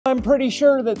I'm pretty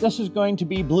sure that this is going to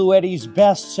be Bluetti's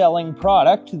best-selling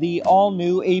product, the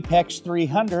all-new Apex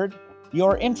 300,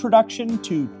 your introduction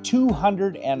to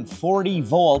 240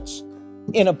 volts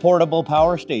in a portable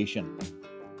power station.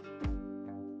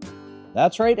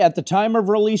 That's right, at the time of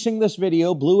releasing this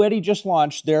video, Bluetti just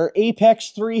launched their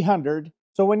Apex 300.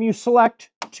 So when you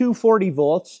select 240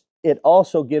 volts, it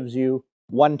also gives you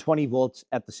 120 volts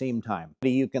at the same time.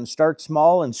 You can start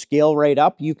small and scale right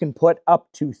up. You can put up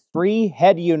to 3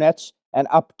 head units and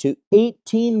up to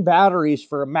 18 batteries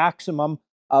for a maximum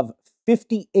of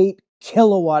 58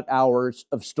 kilowatt hours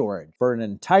of storage for an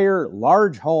entire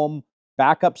large home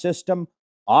backup system,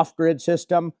 off-grid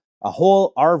system, a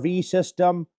whole RV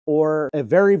system, or a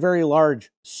very, very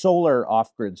large solar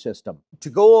off-grid system. To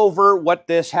go over what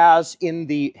this has in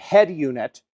the head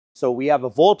unit, so we have a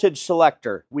voltage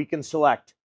selector. We can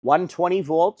select 120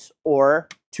 volts or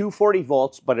 240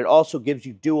 volts, but it also gives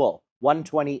you dual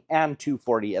 120 and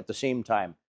 240 at the same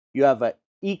time. You have an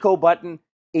eco button,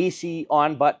 AC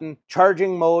on button,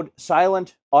 charging mode,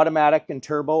 silent, automatic, and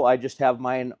turbo. I just have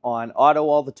mine on auto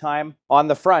all the time. On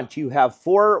the front, you have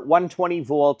 4 120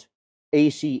 volt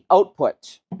AC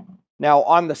outputs. Now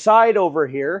on the side over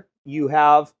here, you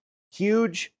have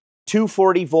huge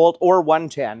 240 volt or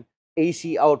 110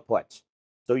 AC outputs.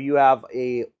 So you have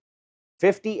a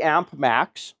 50 amp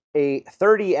max, a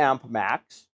 30 amp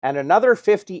max, and another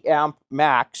 50 amp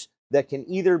max that can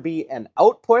either be an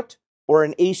output or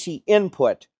an AC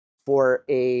input for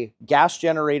a gas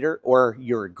generator or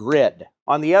your grid.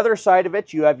 On the other side of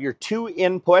it, you have your 2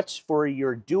 inputs for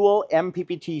your dual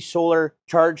MPPT solar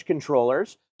charge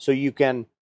controllers. So you can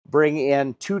bring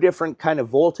in 2 different kind of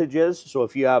voltages. So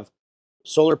if you have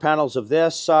solar panels of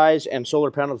this size and solar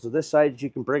panels of this size, you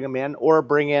can bring them in or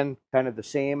bring in kind of the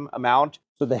same amount.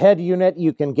 So the head unit,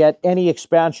 you can get any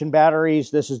expansion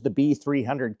batteries. This is the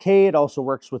B300K. It also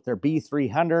works with their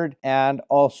B300 and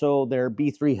also their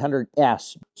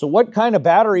B300S. So what kind of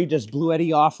battery does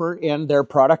Bluetti offer in their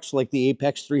products like the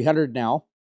Apex 300 now?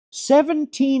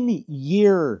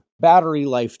 17-year battery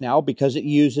life now because it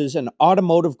uses an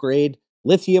automotive grade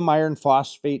lithium iron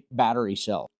phosphate battery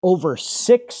cell. Over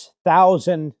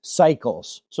 6,000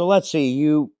 cycles. So let's see,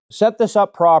 you set this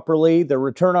up properly. The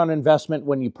return on investment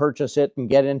when you purchase it and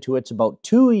get into it's about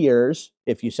 2 years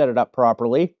if you set it up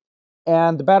properly.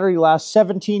 And the battery lasts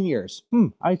 17 years.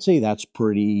 I'd say that's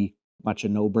pretty much a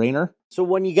no-brainer. So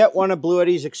when you get one of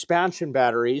Bluetti's expansion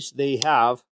batteries, they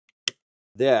have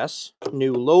this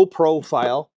new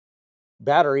low-profile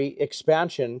battery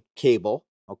expansion cable,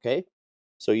 okay?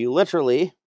 So you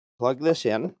literally plug this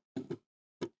in,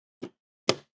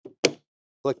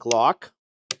 click lock,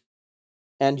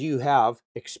 and you have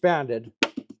expanded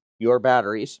your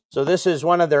batteries. So this is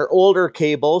one of their older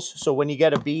cables. So when you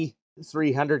get a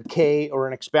B300K or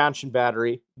an expansion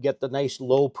battery, you get the nice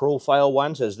low profile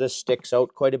ones as this sticks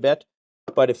out quite a bit.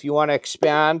 But if you want to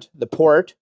expand the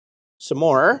port some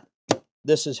more,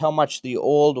 this is how much the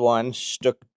old one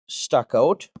stuck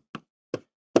out.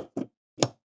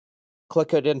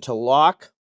 Click it into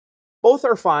lock. Both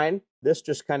are fine. This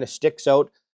just kind of sticks out.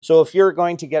 So if you're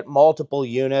going to get multiple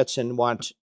units and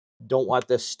don't want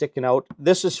this sticking out,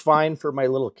 this is fine for my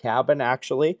little cabin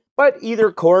actually. But either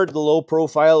cord, the low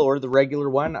profile or the regular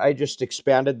one, I just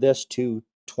expanded this to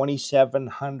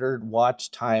 2700 watts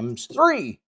times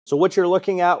 3. So what you're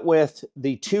looking at with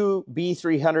the 2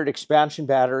 B300 expansion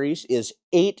batteries is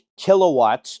 8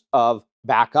 kilowatts of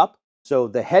backup. So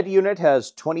the head unit has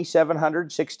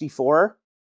 2,764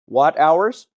 watt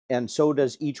hours, and so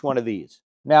does each one of these.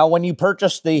 Now, when you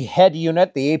purchase the head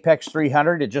unit, the Apex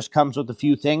 300, it just comes with a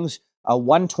few things. A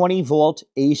 120 volt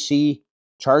AC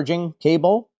charging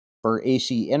cable for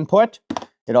AC input.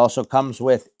 It also comes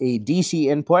with a DC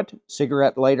input,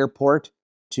 cigarette lighter port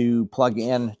to plug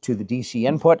in to the DC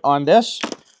input on this.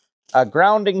 A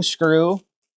grounding screw,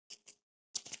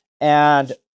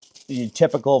 and the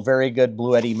typical very good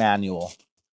Bluetti manual.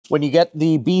 When you get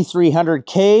the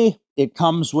B300K, it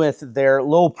comes with their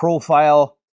low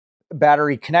profile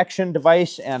battery connection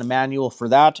device and a manual for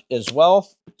that as well.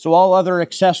 So all other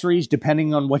accessories,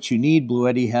 depending on what you need,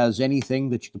 Bluetti has anything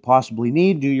that you could possibly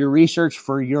need. Do your research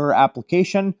for your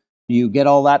application. You get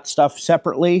all that stuff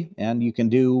separately and you can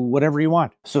do whatever you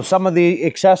want. So some of the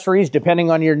accessories,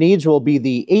 depending on your needs, will be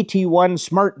the AT1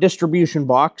 Smart Distribution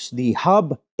Box, the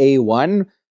Hub A1,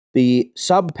 the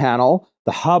sub panel,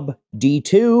 the Hub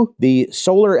D2, the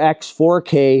Solar X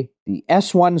 4K, the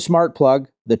S1 Smart Plug,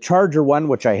 the charger one,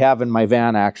 which I have in my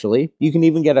van actually. You can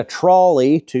even get a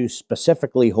trolley to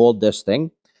specifically hold this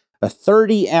thing, a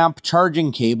 30 amp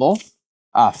charging cable,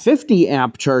 a 50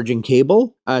 amp charging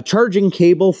cable, a charging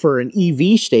cable for an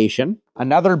EV station,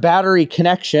 another battery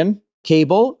connection,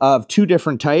 cable of 2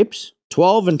 different types,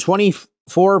 12 and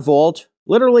 24 volt,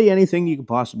 literally anything you could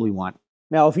possibly want.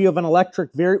 Now, if you have an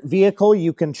electric vehicle,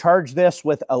 you can charge this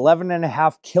with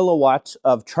 11.5 kilowatts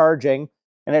of charging,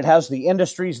 and it has the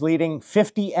industry's leading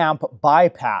 50 amp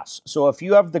bypass. So if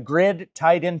you have the grid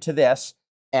tied into this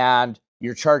and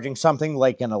you're charging something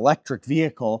like an electric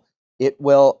vehicle, it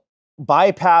will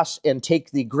bypass and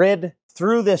take the grid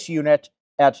through this unit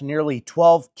at nearly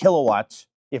 12 kilowatts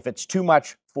if it's too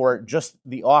much for just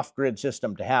the off-grid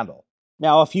system to handle.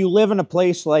 Now, if you live in a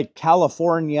place like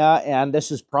California, and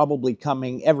this is probably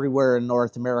coming everywhere in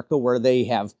North America where they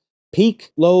have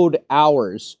peak load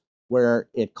hours where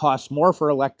it costs more for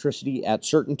electricity at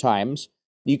certain times,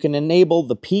 you can enable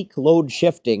the peak load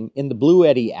shifting in the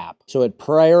Bluetti app. So it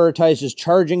prioritizes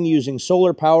charging using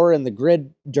solar power in the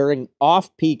grid during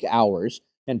off-peak hours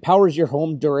and powers your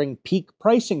home during peak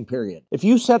pricing period. If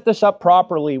you set this up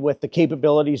properly with the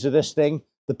capabilities of this thing,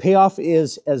 the payoff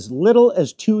is as little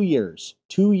as 2 years,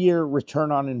 2-year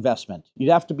return on investment.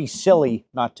 You'd have to be silly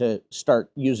not to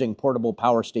start using portable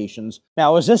power stations.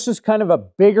 Now, as this is kind of a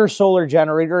bigger solar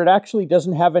generator, it actually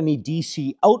doesn't have any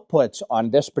DC outputs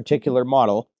on this particular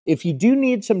model. If you do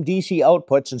need some DC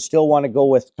outputs and still want to go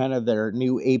with kind of their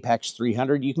new Apex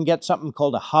 300, you can get something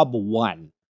called a Hub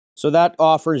 1. So that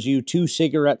offers you 2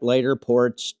 cigarette lighter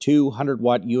ports, 2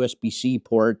 100-watt USB-C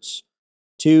ports,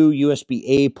 2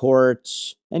 USB-A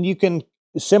ports, and you can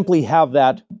simply have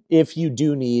that if you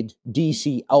do need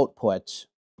DC outputs.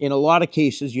 In a lot of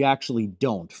cases, you actually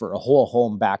don't for a whole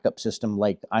home backup system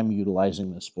like I'm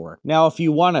utilizing this for. Now, if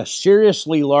you want a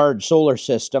seriously large solar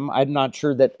system, I'm not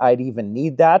sure that I'd even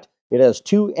need that. It has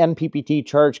 2 NPPT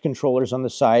charge controllers on the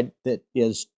side that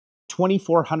is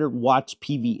 2,400 watts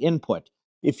PV input.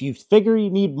 If you figure you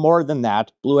need more than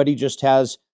that, Bluetti just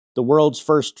has the world's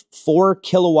first 4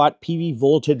 kilowatt PV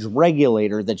voltage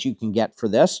regulator that you can get for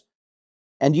this.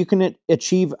 And you can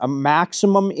achieve a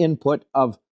maximum input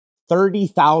of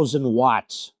 30,000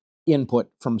 watts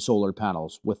input from solar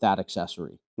panels with that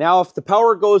accessory. Now, if the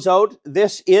power goes out,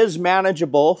 this is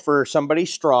manageable for somebody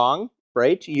strong,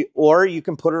 right? Or you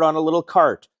can put it on a little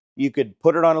cart. You could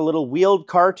put it on a little wheeled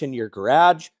cart in your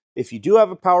garage. If you do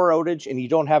have a power outage and you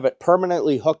don't have it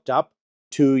permanently hooked up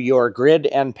to your grid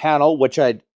and panel, which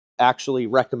I'd actually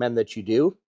recommend that you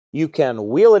do, you can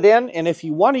wheel it in, and if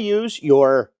you want to use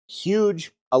your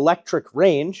huge electric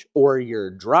range or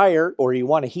your dryer, or you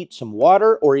want to heat some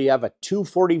water, or you have a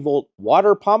 240 volt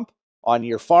water pump on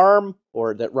your farm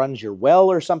or that runs your well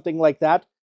or something like that,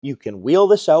 you can wheel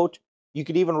this out. You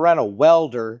could even run a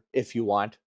welder if you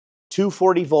want,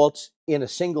 240 volts in a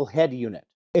single head unit.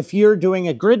 If you're doing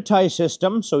a grid tie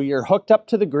system, so you're hooked up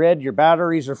to the grid, your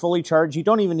batteries are fully charged, you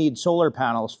don't even need solar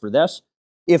panels for this.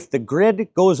 If the grid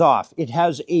goes off, it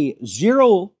has a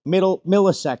 0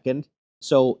 millisecond,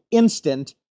 so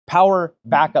instant power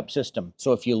backup system.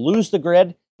 So if you lose the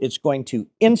grid, it's going to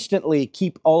instantly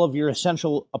keep all of your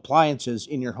essential appliances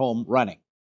in your home running.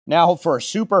 Now, for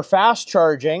super fast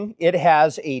charging, it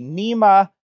has a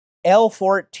NEMA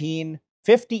L14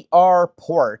 50R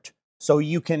port. So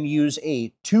you can use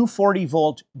a 240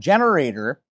 volt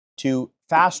generator to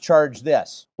fast charge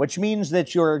this, which means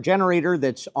that your generator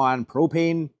that's on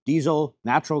propane, diesel,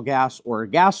 natural gas, or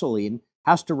gasoline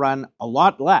has to run a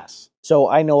lot less. So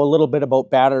I know a little bit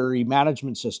about battery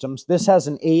management systems. This has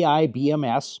an AI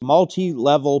BMS,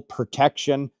 multi-level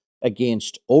protection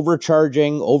against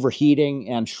overcharging, overheating,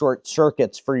 and short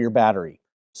circuits for your battery.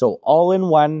 So all in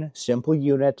one simple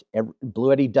unit.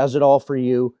 Bluetti does it all for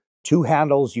you. 2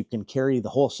 handles, you can carry the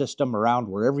whole system around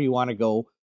wherever you want to go.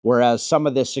 Whereas some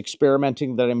of this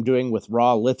experimenting that I'm doing with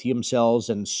raw lithium cells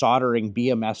and soldering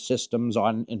BMS systems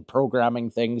on and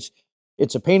programming things,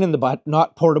 it's a pain in the butt,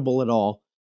 not portable at all.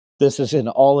 This is an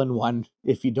all-in-one.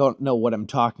 If you don't know what I'm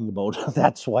talking about,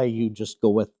 that's why you just go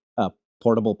with a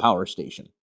portable power station.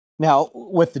 Now,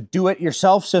 with the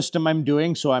do-it-yourself system I'm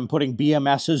doing, so I'm putting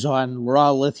BMSs on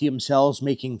raw lithium cells,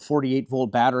 making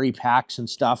 48-volt battery packs and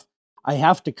stuff, I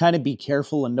have to kind of be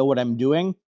careful and know what I'm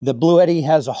doing. The Bluetti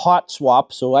has a hot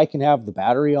swap, so I can have the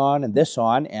battery on and this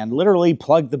on, and literally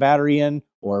plug the battery in,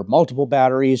 or multiple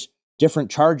batteries,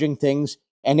 different charging things,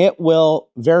 and it will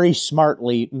very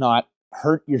smartly not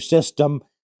hurt your system.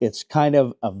 It's kind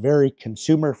of a very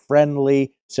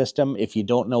consumer-friendly system. If you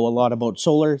don't know a lot about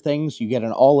solar things, you get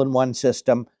an all-in-one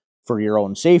system for your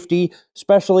own safety,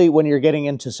 especially when you're getting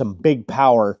into some big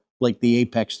power like the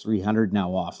Apex 300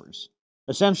 now offers.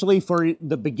 Essentially, for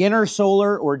the beginner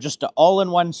solar or just an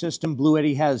all-in-one system,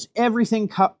 Bluetti has everything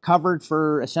covered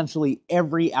for essentially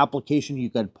every application you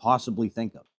could possibly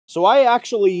think of. So I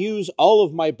actually use all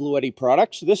of my Bluetti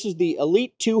products. This is the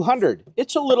Elite 200.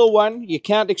 It's a little one. You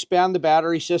can't expand the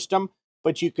battery system,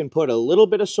 but you can put a little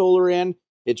bit of solar in.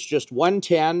 It's just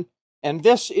 110. And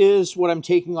this is what I'm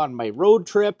taking on my road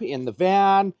trip in the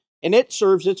van, and it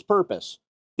serves its purpose.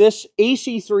 This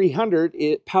AC300,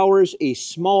 it powers a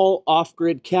small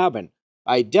off-grid cabin.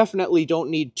 I definitely don't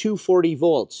need 240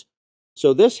 volts.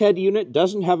 So this head unit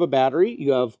doesn't have a battery.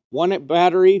 You have one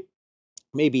battery,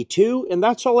 maybe two, and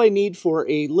that's all I need for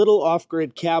a little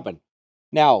off-grid cabin.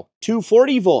 Now,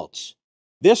 240 volts.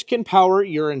 This can power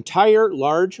your entire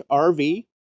large RV.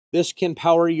 This can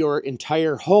power your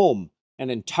entire home, an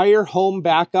entire home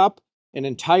backup, an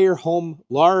entire home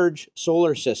large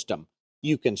solar system.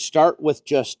 You can start with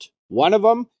just one of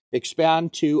them,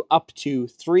 expand to up to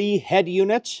 3 head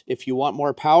units if you want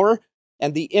more power,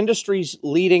 and the industry's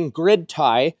leading grid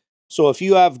tie. So if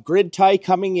you have grid tie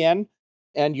coming in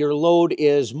and your load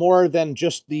is more than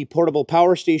just the portable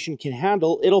power station can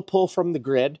handle, it'll pull from the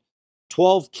grid,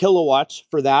 12 kilowatts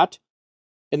for that.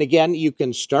 And again, you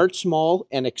can start small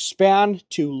and expand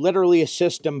to literally a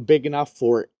system big enough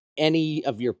for any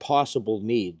of your possible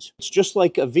needs. It's just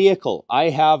like a vehicle. I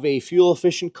have a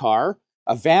fuel-efficient car,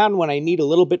 a van when I need a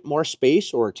little bit more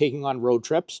space or taking on road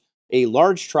trips, a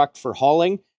large truck for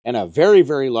hauling, and a very,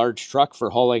 very large truck for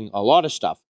hauling a lot of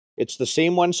stuff. It's the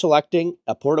same one selecting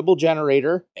a portable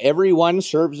generator. Every one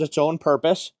serves its own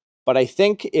purpose, but I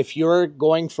think if you're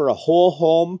going for a whole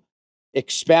home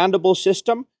expandable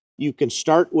system, you can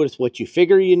start with what you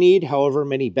figure you need, however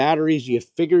many batteries you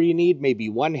figure you need, maybe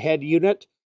one head unit.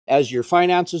 As your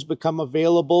finances become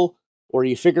available or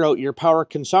you figure out your power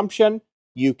consumption,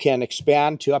 you can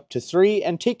expand to up to 3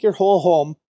 and take your whole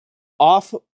home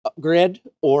off grid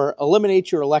or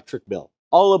eliminate your electric bill.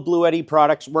 All of Bluetti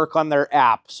products work on their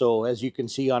app. So as you can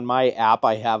see on my app,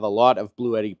 I have a lot of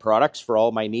Bluetti products for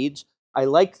all my needs. I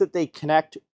like that they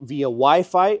connect via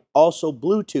Wi-Fi, also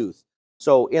Bluetooth.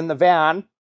 So in the van,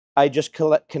 I just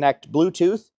connect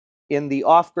Bluetooth. In the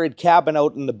off-grid cabin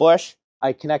out in the bush,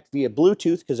 I connect via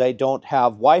Bluetooth because I don't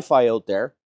have Wi-Fi out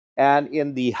there. And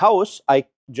in the house, I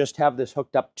just have this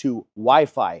hooked up to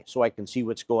Wi-Fi so I can see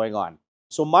what's going on.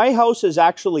 So my house is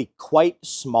actually quite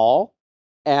small,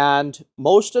 and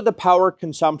most of the power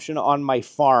consumption on my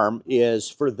farm is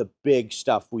for the big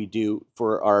stuff we do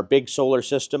for our big solar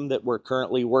system that we're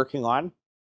currently working on.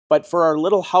 But for our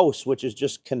little house, which is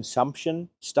just consumption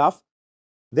stuff,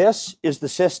 this is the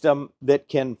system that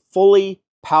can fully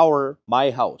power my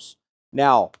house.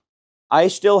 Now, I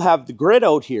still have the grid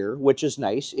out here, which is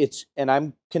nice. And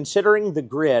I'm considering the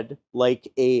grid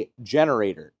like a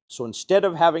generator. So instead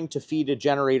of having to feed a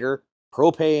generator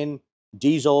propane,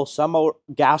 diesel, some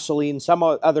gasoline, some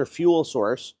other fuel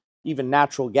source, even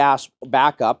natural gas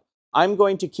backup, I'm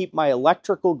going to keep my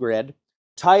electrical grid,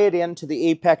 tie it into the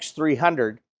Apex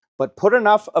 300, but put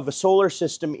enough of a solar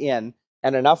system in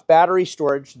and enough battery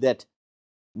storage that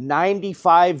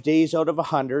 95 days out of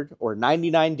 100 or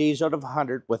 99 days out of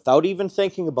 100, without even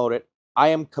thinking about it, I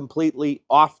am completely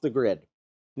off the grid.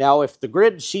 Now, if the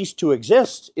grid ceased to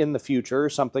exist in the future or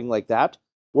something like that,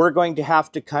 we're going to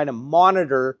have to kind of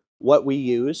monitor what we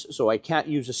use. So I can't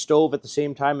use a stove at the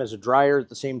same time as a dryer, at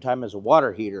the same time as a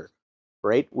water heater,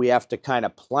 right? We have to kind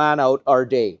of plan out our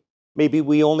day. Maybe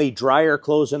we only dry our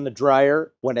clothes in the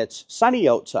dryer when it's sunny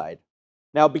outside.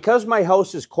 Now, because my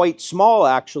house is quite small,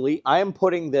 actually, I am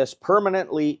putting this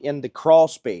permanently in the crawl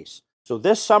space. So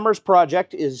this summer's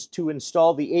project is to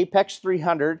install the Apex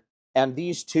 300 and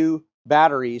these 2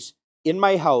 batteries in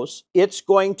my house. It's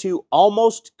going to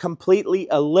almost completely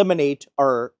eliminate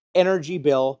our energy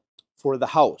bill for the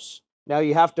house. Now,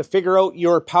 you have to figure out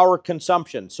your power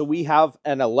consumption. So we have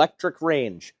an electric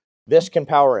range. This can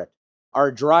power it.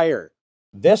 Our dryer,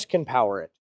 this can power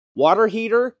it. Water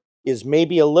heater is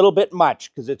maybe a little bit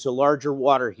much because it's a larger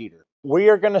water heater. We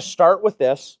are going to start with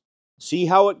this, see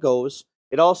how it goes.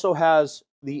 It also has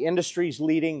the industry's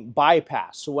leading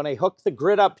bypass. So when I hook the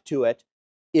grid up to it,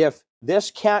 if this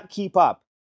can't keep up,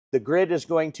 the grid is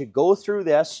going to go through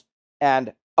this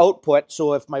and output.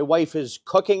 So if my wife is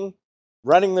cooking,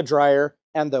 running the dryer,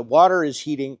 and the water is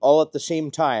heating all at the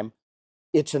same time,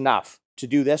 it's enough to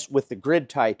do this with the grid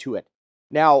tie to it.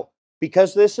 Now,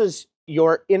 because this is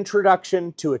your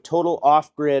introduction to a total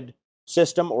off-grid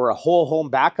system or a whole home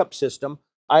backup system,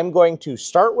 I'm going to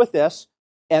start with this,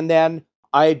 and then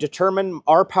I determine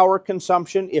our power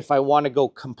consumption if I want to go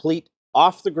complete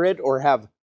off the grid or have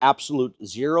absolute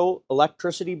 0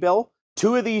 electricity bill.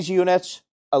 2 of these units,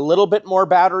 a little bit more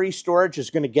battery storage is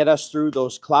going to get us through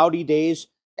those cloudy days,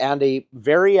 and a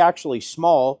very actually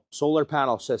small solar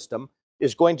panel system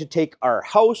is going to take our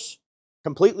house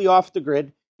completely off the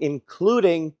grid,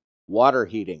 including water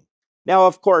heating. Now,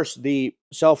 of course, the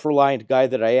self-reliant guy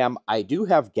that I am, I do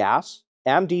have gas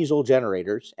and diesel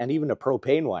generators and even a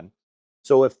propane one.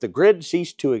 So if the grid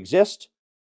ceased to exist,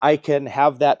 I can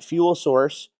have that fuel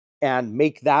source and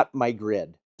make that my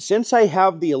grid. Since I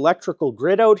have the electrical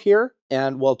grid out here,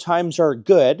 and while times are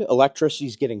good, electricity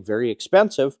is getting very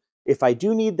expensive, if I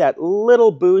do need that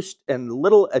little boost and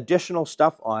little additional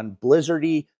stuff on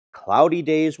blizzardy, cloudy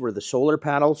days where the solar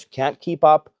panels can't keep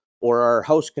up or our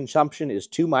house consumption is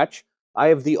too much, I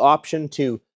have the option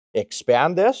to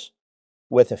expand this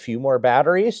with a few more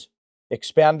batteries,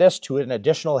 expand this to an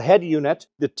additional head unit.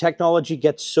 The technology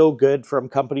gets so good from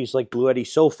companies like Bluetti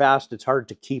so fast it's hard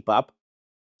to keep up.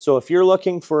 So if you're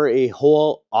looking for a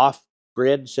whole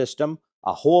off-grid system,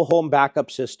 a whole home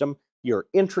backup system, your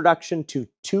introduction to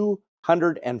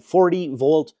 240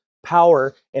 volt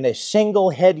power in a single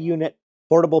head unit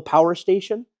portable power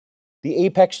station, the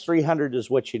Apex 300 is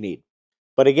what you need.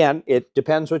 But again, it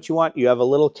depends what you want. You have a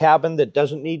little cabin that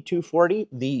doesn't need 240.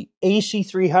 The AC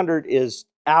 300 is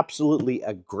absolutely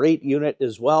a great unit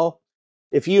as well.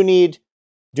 If you need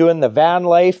doing the van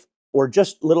life or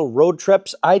just little road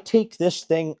trips, I take this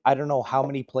thing, I don't know how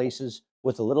many places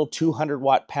with a little 200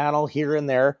 watt panel here and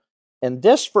there. And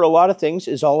this, for a lot of things,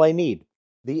 is all I need.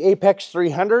 The Apex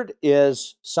 300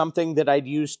 is something that I'd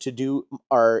use to do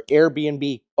our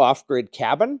Airbnb off-grid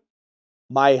cabin,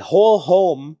 my whole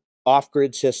home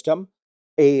off-grid system,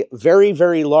 a very,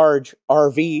 very large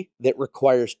RV that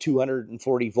requires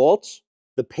 240 volts.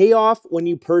 The payoff when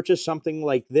you purchase something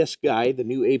like this guy, the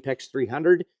new Apex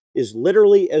 300, is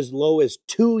literally as low as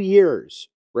 2 years,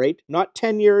 right? Not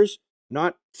 10 years,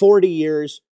 not 40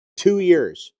 years, 2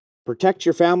 years. Protect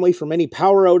your family from any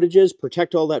power outages,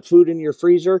 protect all that food in your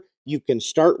freezer. You can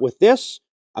start with this,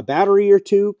 a battery or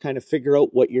two, kind of figure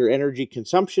out what your energy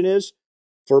consumption is.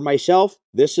 For myself,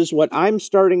 this is what I'm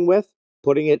starting with,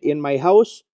 putting it in my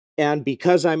house. And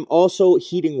because I'm also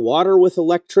heating water with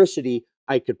electricity,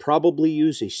 I could probably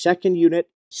use a second unit,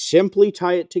 simply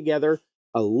tie it together,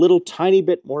 a little tiny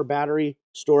bit more battery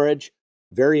storage,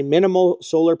 very minimal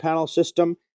solar panel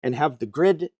system, and have the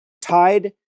grid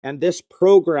tied and this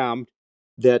programmed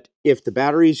that if the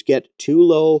batteries get too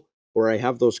low or I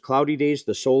have those cloudy days,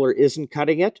 the solar isn't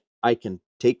cutting it, I can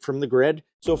take from the grid.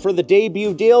 So for the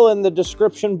debut deal in the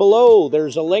description below,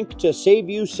 there's a link to save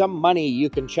you some money. You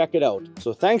can check it out.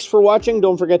 So thanks for watching.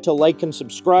 Don't forget to like and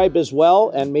subscribe as well.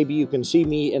 And maybe you can see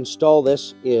me install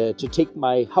this to take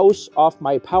my house off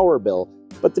my power bill.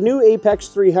 But the new Apex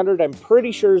 300, I'm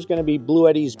pretty sure is going to be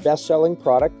Bluetti's best-selling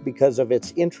product because of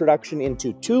its introduction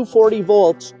into 240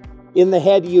 volts in the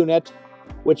head unit,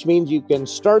 which means you can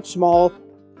start small,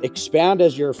 expand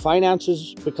as your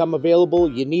finances become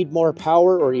available. You need more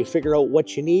power or you figure out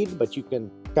what you need, but you can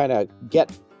kind of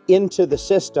get into the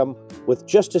system with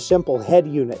just a simple head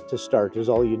unit to start is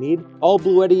all you need. All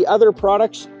Bluetti other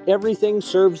products, everything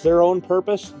serves their own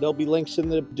purpose. There'll be links in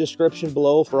the description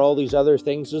below for all these other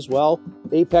things as well.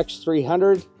 Apex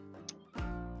 300.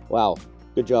 Wow,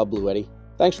 good job, Bluetti.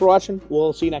 Thanks for watching.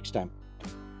 We'll see you next time.